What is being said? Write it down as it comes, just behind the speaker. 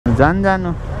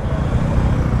जानु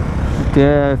त्यो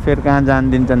फेरि कहाँ जान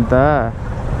दिन्छन् त।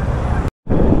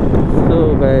 सो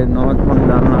गाइस नमाज पढ्न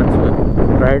जान लाग्छु।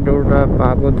 राइड एउटा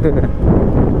पाएको थियो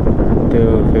त्यो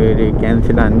फेरि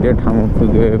क्यान्सल हान्थ्यो। ठाउँमा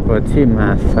पुगेपछि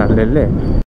मासाले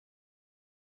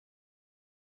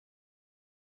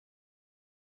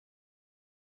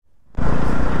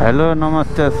हेलो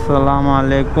नमस्ते अस्सलाम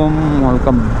वालेकुम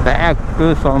welcome back to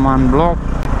Salman blog.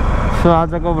 So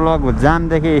आजको ब्लग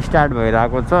जामदेखि स्टार्ट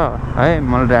भइरहेको छ है।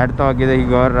 मैले राइड त अघिदेखि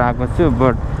गरेर आएको छु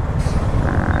बट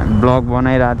ब्लग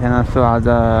बनाइरहेको थिएन। सो आज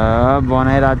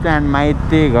बनाइरहेको छु एन्ड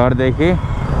माइती घरदेखि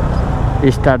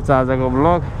स्टार्ट छ आजको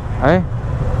ब्लग है।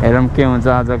 हेरौँ के हुन्छ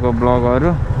आजको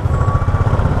ब्लगहरू।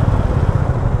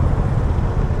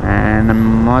 एन्ड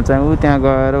म चाहिँ त्यहाँ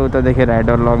गएर उतादेखि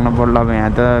राइडर लग्न पर्ला। अब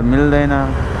यहाँ त मिल्दैन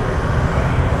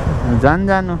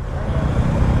जानु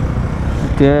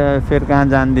त्यो फेरि कहाँ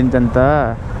जान दिन्छन् त।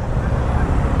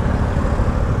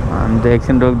 अनि त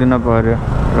एकछिन रोकिदिनु पऱ्यो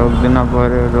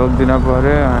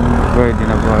अनि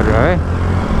गइदिनु पऱ्यो है।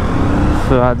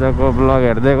 सो आजको ब्लग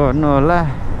हेर्दै गर्नु होला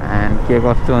एन्ड के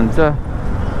कस्तो हुन्छ।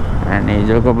 एन्ड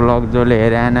हिजोको ब्लग जसले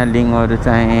हेरेन लिङ्कहरू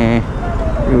चाहिँ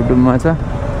युट्युबमा छ,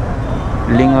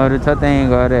 लिङ्कहरू छ त्यहीँ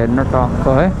गएर हेर्नु टक्क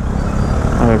है।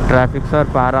 ट्राफिक सर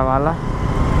पारावाला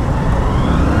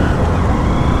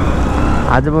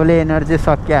आजभोलि एनर्जी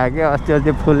सकियो क्या।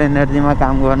 अस्ति फुल एनर्जीमा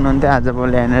काम गर्नुहुन्थ्यो,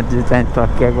 आजभोलि एनर्जी चाहिँ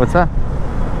सकिएको छ।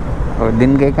 अब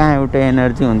दिनकै कहाँ एउटै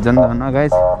एनर्जी हुन्छ नि त न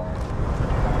गाइस।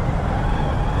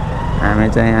 हामी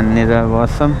चाहिँ यहाँनिर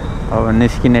बस्छौँ। अब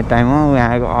निस्किने टाइम हो।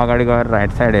 यहाँ अगाडि गएर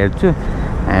राइट साइड हेर्छु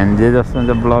एन्ड जे जस्तो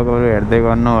हुन्छ ब्लगहरू हेर्दै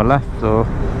गर्नु होला। So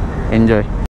enjoy.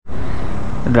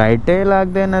 राइटै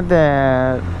लाग्दैन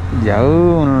त्यहाँ झ्याउ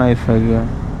हुन लागिसक्यो।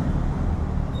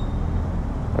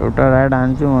 एउटा राइड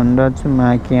हान्छु भनिरहेको छु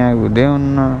माथि यहाँ हुँदै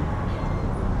हुन्न।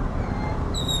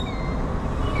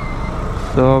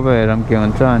 सो अब हेरौँ के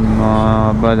हुन्छ। अनि म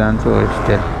अब जान्छु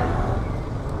होस्टेल।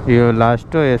 यो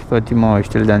लास्ट हो, यसपछि म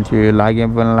होस्टेल जान्छु। यो लागे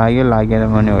पनि लाग्यो, लागेन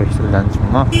भने होस्टेल जान्छु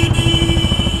म।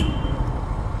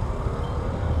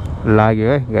 लाग्यो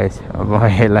है गाइस। अब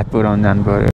यसलाई पुऱ्याउनु जानु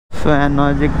पऱ्यो। सो यहाँ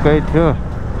नजिकै थियो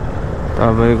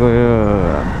तपाईँको यो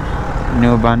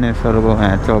न्यू बानेश्वरको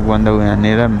यहाँ चौकभन्दा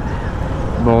यहाँनिर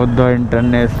बौद्ध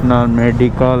इन्टरनेसनल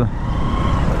मेडिकल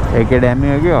एकाडेमी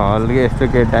हो कि हल कि यस्तो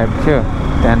के टाइप थियो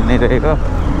त्यहाँनिर हो।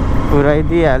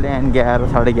 पुऱ्याइदिइहालेँ एन्ड 11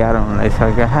 साढे 11 हुन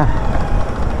लागिसक्यो।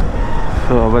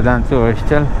 सो अब जान्छु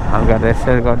होस्टेल, हल्का रेस्ट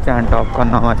गर्छु अनि टक्क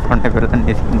नमाज पढ्ने बेला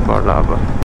निस्किनु पर्ला अब।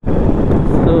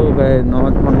 सो गाइस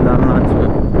नमाज पढ्न जान लाग्छु।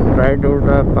 राइड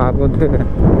एउटा पाएको थियो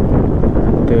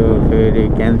त्यो फेरि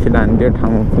क्यान्सल हान्थ्यो।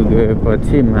 ठाउँमा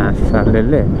पुगेपछि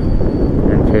मासाले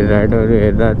अनि फेरि राइडहरू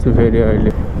हेरिरहेको छु फेरि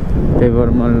अहिले। त्यही भएर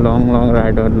मैले लङ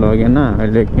राइडहरू लगेन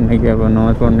अहिले, किनकि अब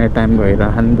नमाज पढ्ने टाइम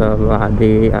भइरहेको नि त। अब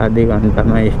आधी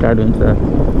घन्टामा स्टार्ट हुन्छ।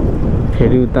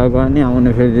 फेरि उता गयो नि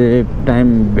आउने फेरि टाइम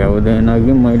भ्याउँदैन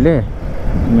कि मैले,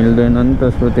 मिल्दैन नि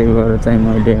त। सो त्यही भएर चाहिँ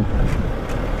मैले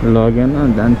लगेन।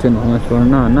 जान्छु नमाज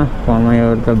पढ्न होइन।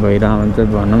 कमाइहरू त भइरहेको हुन्छ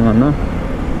भनौँ होइन।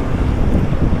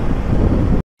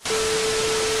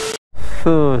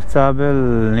 सो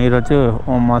चाबेलनिर चाहिँ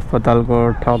ओम अस्पतालको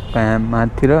ठक्क यहाँ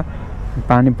माथितिर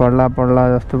पानी पर्ला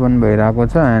जस्तो पनि भइरहेको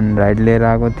छ। एन्ड राइड लिएर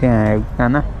आएको थिएँ यहाँ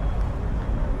एकजना।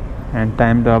 एन्ड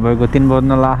टाइम त तपाईँको 3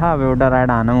 बज्न लाग्यो। अब एउटा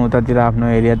राइड हानौँ उतातिर आफ्नो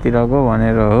एरियातिरको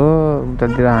भनेर हो।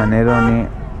 उतातिर हानेर अनि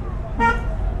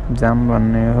जाम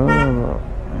भन्ने हो।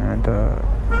 यहाँ त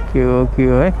के हो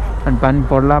है। अनि पानी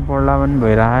पर्ला पनि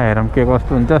भइरहेको। हेरौँ के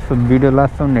कस्तो हुन्छ। सो भिडियो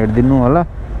लास्टसम्म हेरिदिनु होला।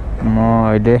 म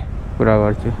अहिले कुरा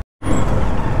गर्छु।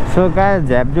 सो गाइस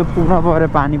झ्यापझुप पुग्न पऱ्यो।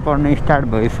 पानी पर्न स्टार्ट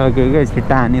भइसक्यो कि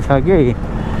छिट्टा हानिसक्यो।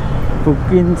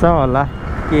 पुग्किन्छ होला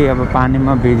कि अब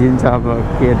पानीमा भिजिन्छ अब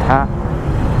के थाहा।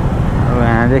 अब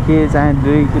यहाँदेखि चाहिँ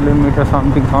 2 किलोमिटर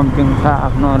समथिङ छ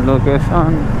आफ्नो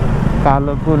लोकेसन।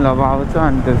 कालो पुल अब आउँछ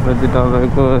अनि त्यसपछि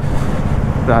तपाईँको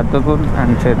रातो पुल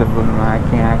अनि सेतो पुलमा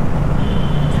यहाँ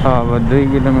छ। अब 2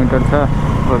 किलोमिटर छ।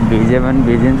 अब भिजे पनि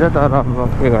भिजिन्छ तर अब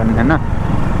के गर्ने होइन।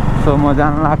 सो म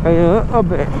जान लाग्यो हो। अब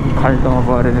खाल्टोमा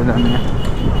परेको जाने।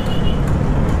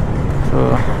 सो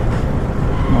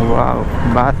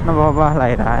बाँच्नु बाबा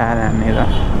लगाइरहेको यहाँनिर।